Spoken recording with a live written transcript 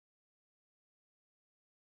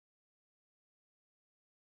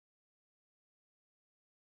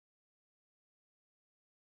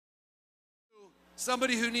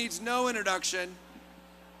somebody who needs no introduction,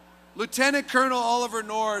 Lieutenant Colonel Oliver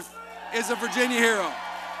North is a Virginia hero.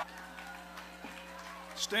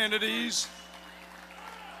 Stand at ease.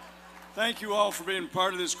 Thank you all for being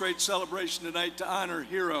part of this great celebration tonight to honor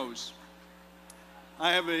heroes.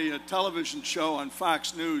 I have a television show on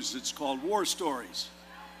Fox News. It's called War Stories.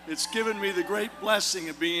 It's given me the great blessing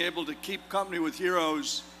of being able to keep company with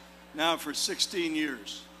heroes now for 16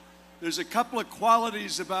 years. There's a couple of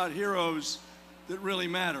qualities about heroes that really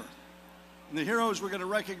matter. And the heroes we're going to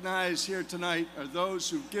recognize here tonight are those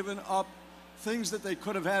who've given up things that they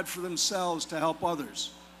could have had for themselves to help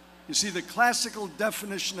others. You see, the classical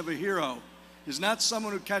definition of a hero is not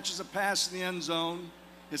someone who catches a pass in the end zone.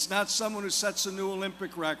 It's not someone who sets a new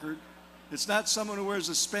Olympic record. It's not someone who wears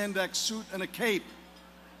a spandex suit and a cape.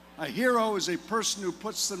 A hero is a person who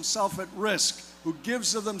puts themselves at risk, who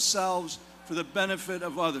gives of themselves for the benefit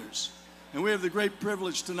of others. And we have the great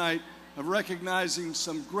privilege tonight of recognizing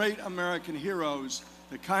some great American heroes,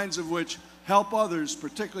 the kinds of which help others,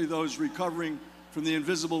 particularly those recovering from the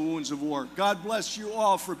invisible wounds of war. God bless you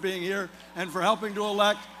all for being here and for helping to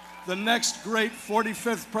elect the next great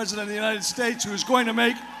 45th President of the United States, who is going to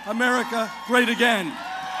make America great again.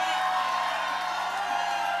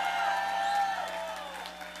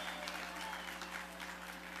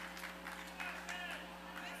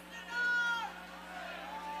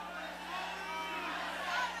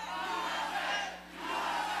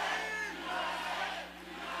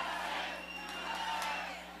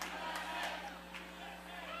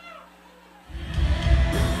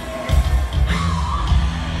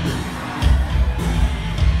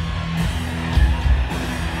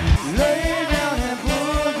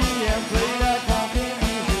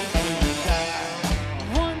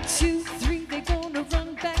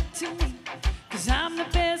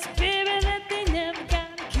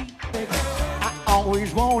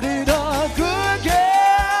 Always wanted a good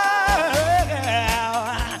girl.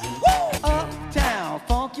 Woo! Uptown,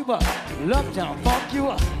 funk you up. Uptown, funk you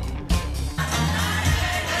up.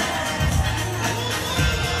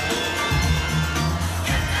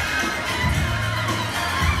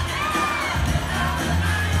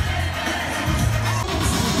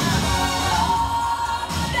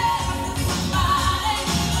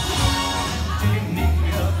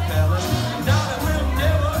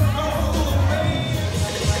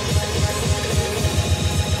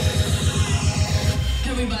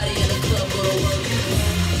 Everybody in the club go to work.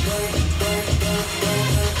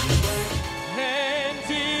 And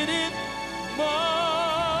did it my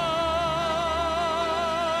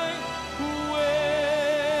way.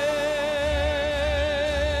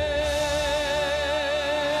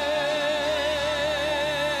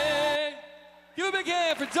 Give a big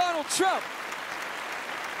hand for Donald Trump.